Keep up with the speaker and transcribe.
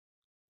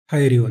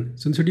Hi everyone,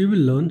 so in this video we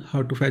will learn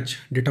how to fetch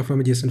data from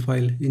a JSON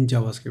file in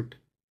JavaScript.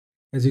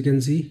 As you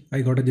can see,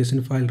 I got a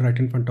JSON file right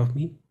in front of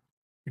me.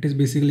 It is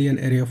basically an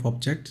array of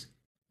objects.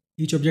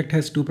 Each object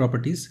has two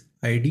properties,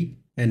 ID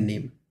and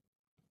name.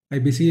 I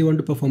basically want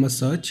to perform a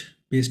search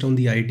based on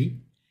the ID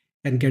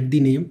and get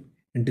the name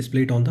and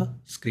display it on the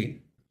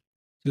screen.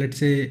 So let's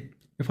say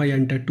if I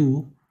enter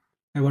 2,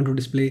 I want to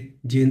display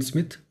Jane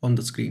Smith on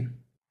the screen.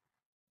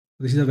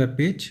 This is a web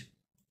page.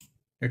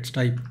 Let's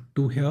type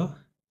 2 here.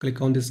 Click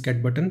on this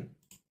get button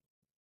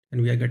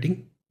and we are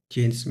getting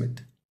Jane Smith.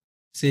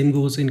 Same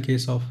goes in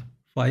case of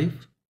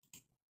 5.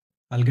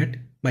 I'll get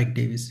Mike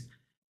Davis.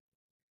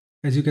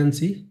 As you can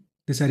see,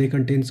 this array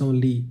contains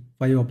only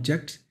 5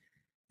 objects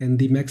and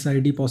the max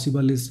ID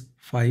possible is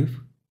 5.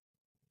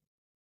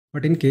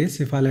 But in case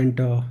if I'll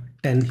enter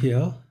 10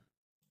 here,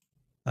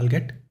 I'll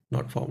get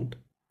not found.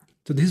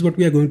 So this is what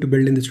we are going to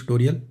build in this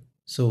tutorial.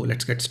 So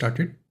let's get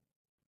started.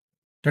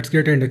 Let's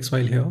create an index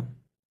file here.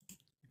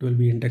 It will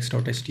be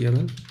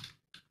index.html.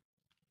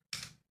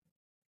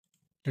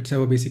 Let's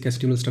have a basic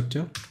HTML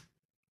structure.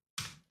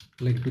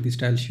 Link to the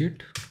style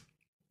sheet.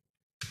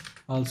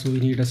 Also, we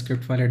need a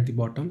script file at the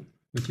bottom,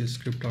 which is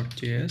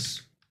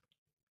script.js.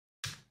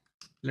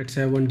 Let's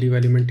have one div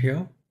element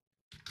here.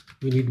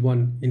 We need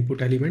one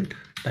input element.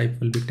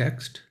 Type will be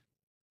text.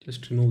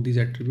 Just remove these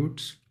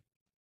attributes.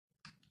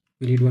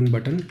 We need one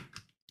button.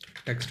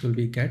 Text will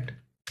be get.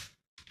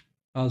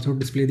 Also,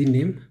 display the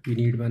name. We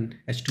need one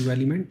h2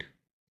 element.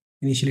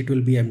 Initially, it will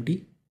be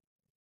empty.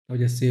 Now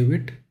just save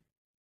it.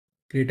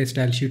 Create a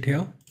style sheet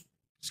here.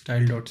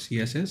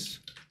 Style.css.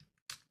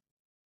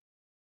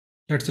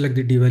 Let's select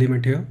the div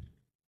element here.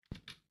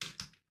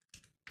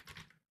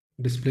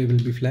 Display will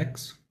be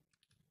flex.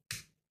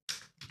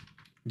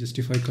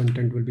 Justify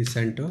content will be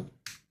center.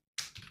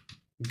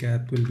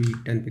 Gap will be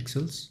 10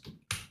 pixels.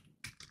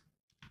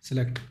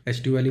 Select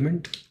h2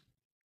 element.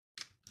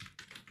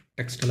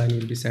 Text align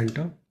will be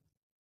center.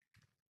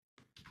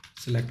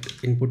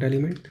 Select input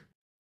element.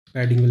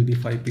 Padding will be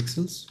 5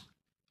 pixels.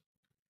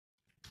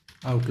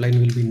 Outline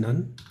will be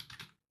none.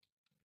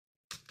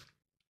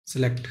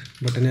 Select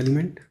button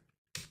element.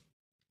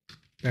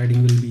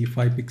 Padding will be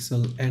 5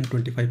 pixel and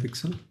 25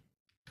 pixel.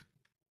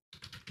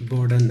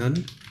 Border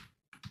none.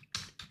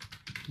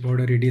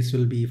 Border radius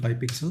will be 5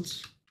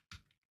 pixels.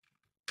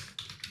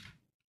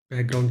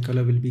 Background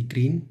color will be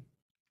green.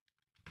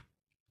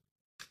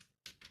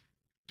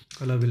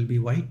 Color will be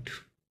white.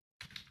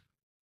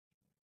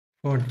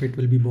 Font weight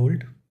will be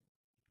bold.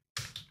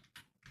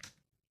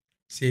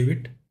 Save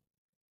it.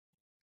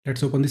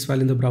 Let's open this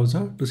file in the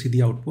browser to see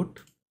the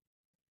output.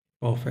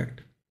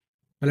 Perfect.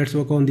 Now let's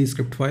work on the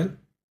script file.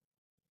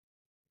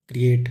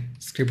 Create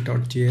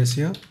script.js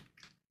here.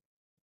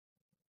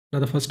 Now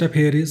the first step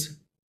here is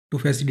to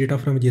fetch the data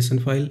from a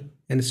JSON file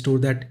and store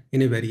that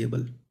in a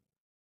variable.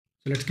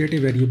 So let's create a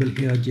variable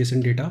here,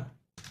 JSON data.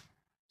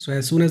 So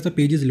as soon as the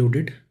page is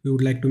loaded, we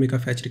would like to make a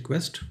fetch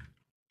request.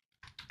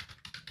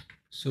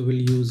 So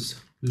we'll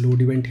use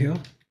load event here.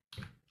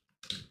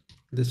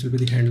 This will be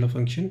the handler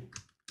function.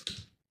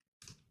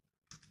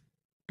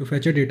 To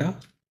fetch a data,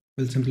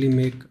 we'll simply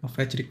make a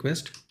fetch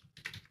request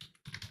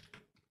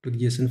to the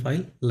JSON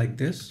file like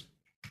this.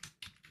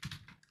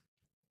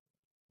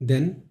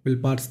 Then we'll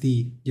parse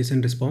the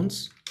JSON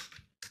response.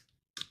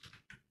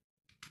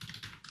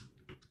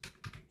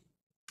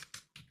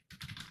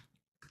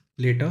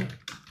 Later,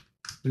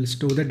 we'll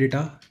store the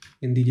data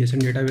in the JSON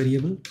data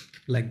variable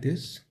like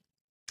this.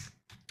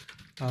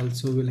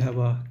 Also, we'll have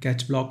a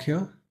catch block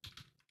here.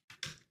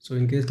 So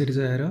in case there is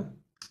an error,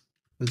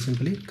 we'll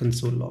simply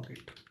console log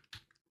it.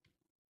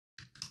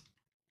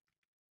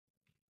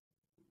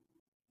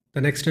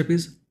 The next step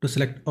is to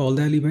select all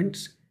the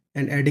elements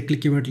and add a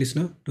click event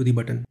listener to the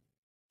button.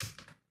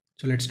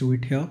 So let's do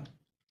it here.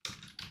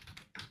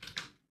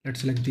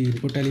 Let's select the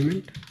input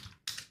element.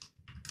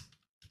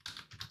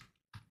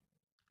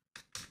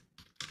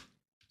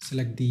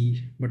 Select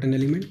the button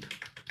element.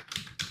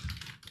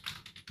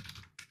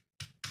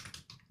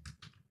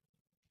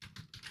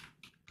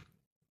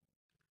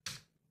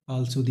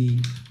 Also the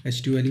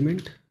h2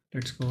 element.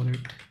 Let's call it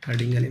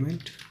heading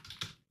element.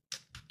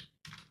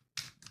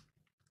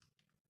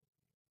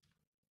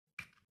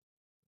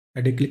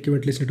 Add a click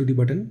event listener to the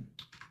button.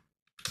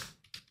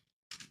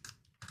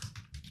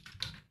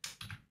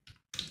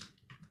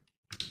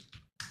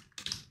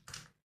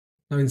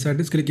 Now inside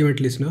this click event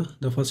listener,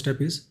 the first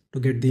step is to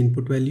get the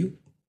input value.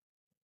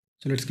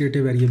 So let's create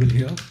a variable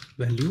here,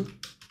 value,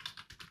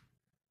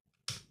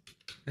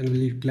 and we'll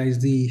utilize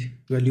the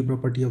value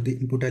property of the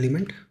input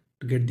element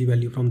to get the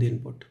value from the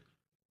input.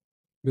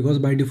 Because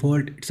by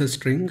default it's a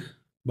string,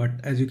 but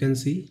as you can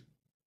see,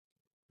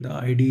 the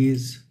ID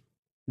is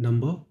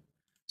number.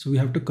 So we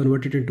have to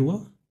convert it into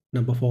a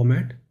number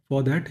format.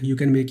 For that, you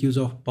can make use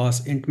of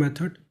parseInt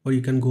method, or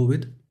you can go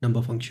with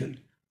number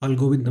function. I'll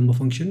go with number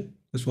function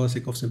just for the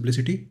sake of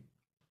simplicity.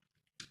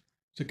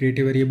 So create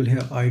a variable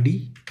here,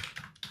 ID,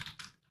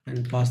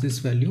 and pass this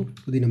value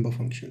to the number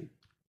function.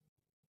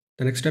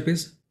 The next step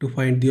is to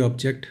find the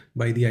object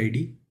by the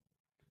ID.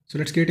 So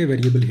let's create a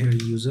variable here,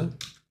 user,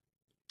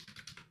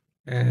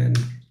 and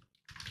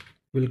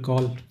we'll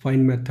call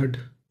find method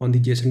on the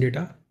JSON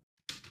data.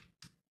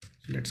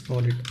 So let's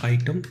call it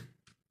item.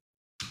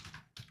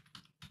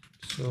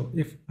 So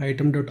if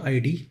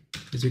item.id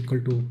is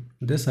equal to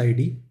this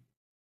ID,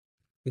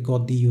 we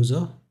got the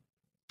user.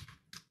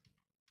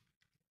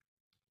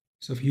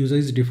 So if user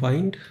is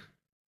defined,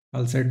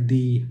 I'll set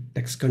the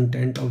text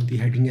content of the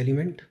heading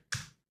element,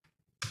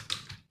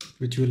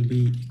 which will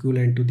be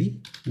equivalent to the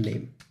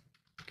name.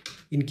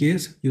 In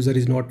case user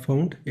is not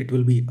found, it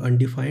will be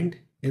undefined.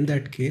 In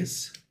that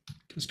case,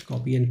 just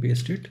copy and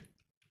paste it.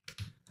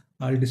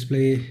 I'll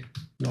display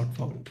not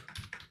found.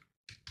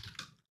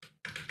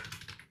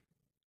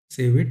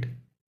 Save it.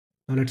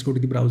 Now let's go to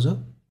the browser.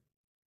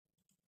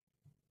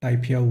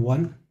 Type here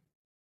 1.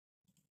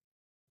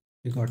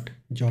 We got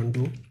John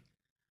Doe.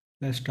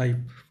 Let's type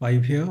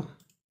 5 here.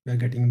 We are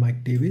getting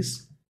Mike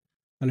Davis.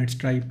 Now let's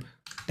type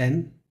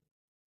 10.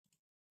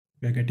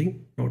 We are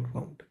getting not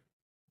found.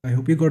 I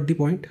hope you got the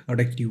point how it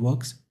actually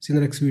works. See you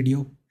in the next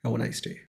video. Have a nice day.